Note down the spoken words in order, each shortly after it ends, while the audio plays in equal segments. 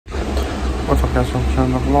What's up guys, I'm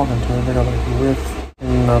trying to vlog and today I got with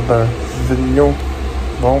another video.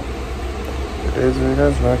 Well, today's you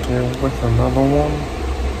guys back here with another one.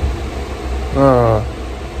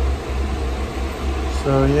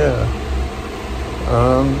 So yeah.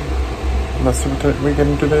 Let's see what we get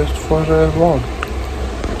into this for today's vlog.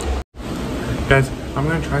 Guys, I'm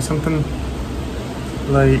gonna try something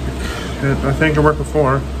like I think it worked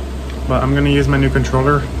before, but I'm gonna use my new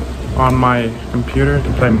controller on my computer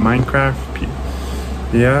to play Minecraft.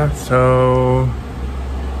 Yeah, so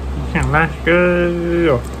let's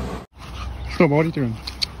go. Stop, what are you doing?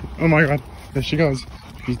 Oh my god, there she goes.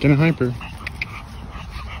 He's getting hyper.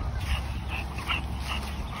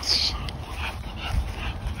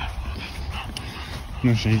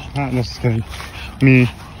 No, she's not necessarily me.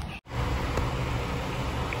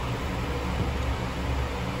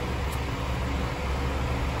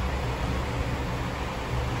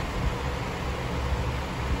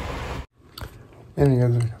 And you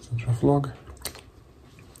guys, if you guys enjoy the vlog,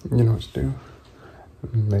 you know what to do.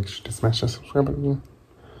 Make sure to smash that subscribe button.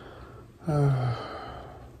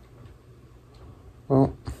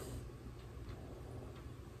 Well,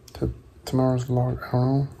 tomorrow's vlog, I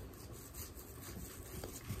don't know.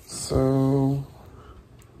 So,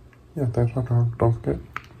 yeah, thanks for watching. Don't forget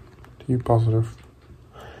to be positive.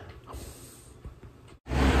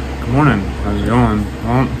 Good morning, how's it going?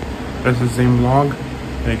 Well, this is the same vlog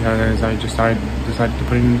because I decided to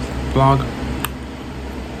put in this vlog.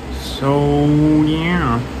 So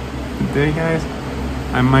yeah, today guys,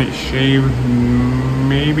 I might shave,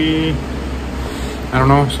 maybe, I don't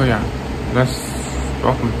know. So yeah, let's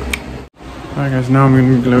welcome. Alright guys, now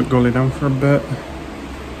I'm gonna go lay down for a bit.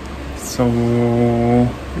 So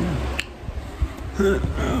yeah.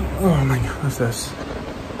 Oh my god, what's this,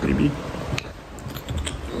 baby?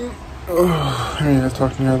 Oh, here you guys,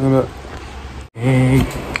 talk to you guys a bit.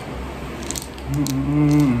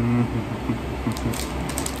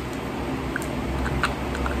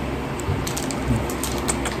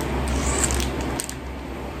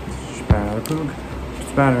 Spatterpoog,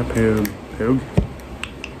 spatterpoog, poog.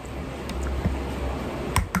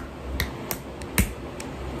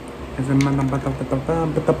 Is it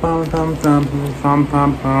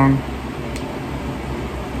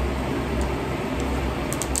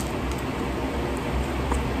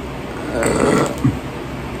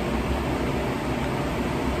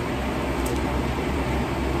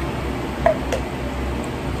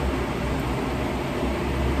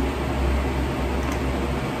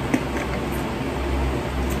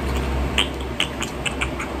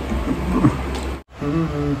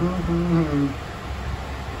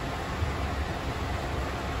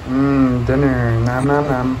dinner, nom nom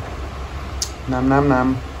nom. Nom nom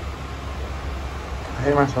nom. I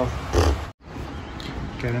hate myself.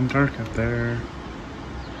 Getting dark up there.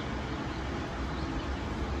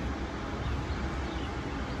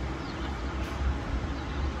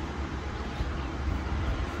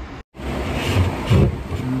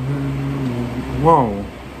 Whoa.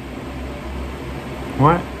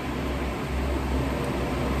 What?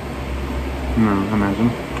 No,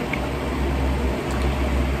 imagine.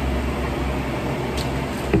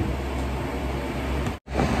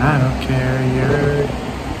 I don't care,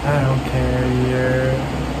 I don't care,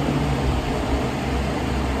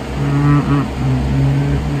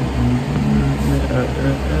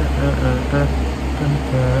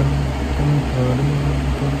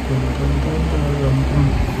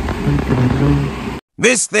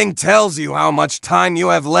 This thing tells you how much time you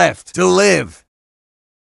have left to live.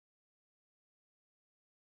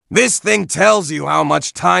 This thing tells you how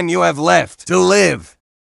much time you have left to live.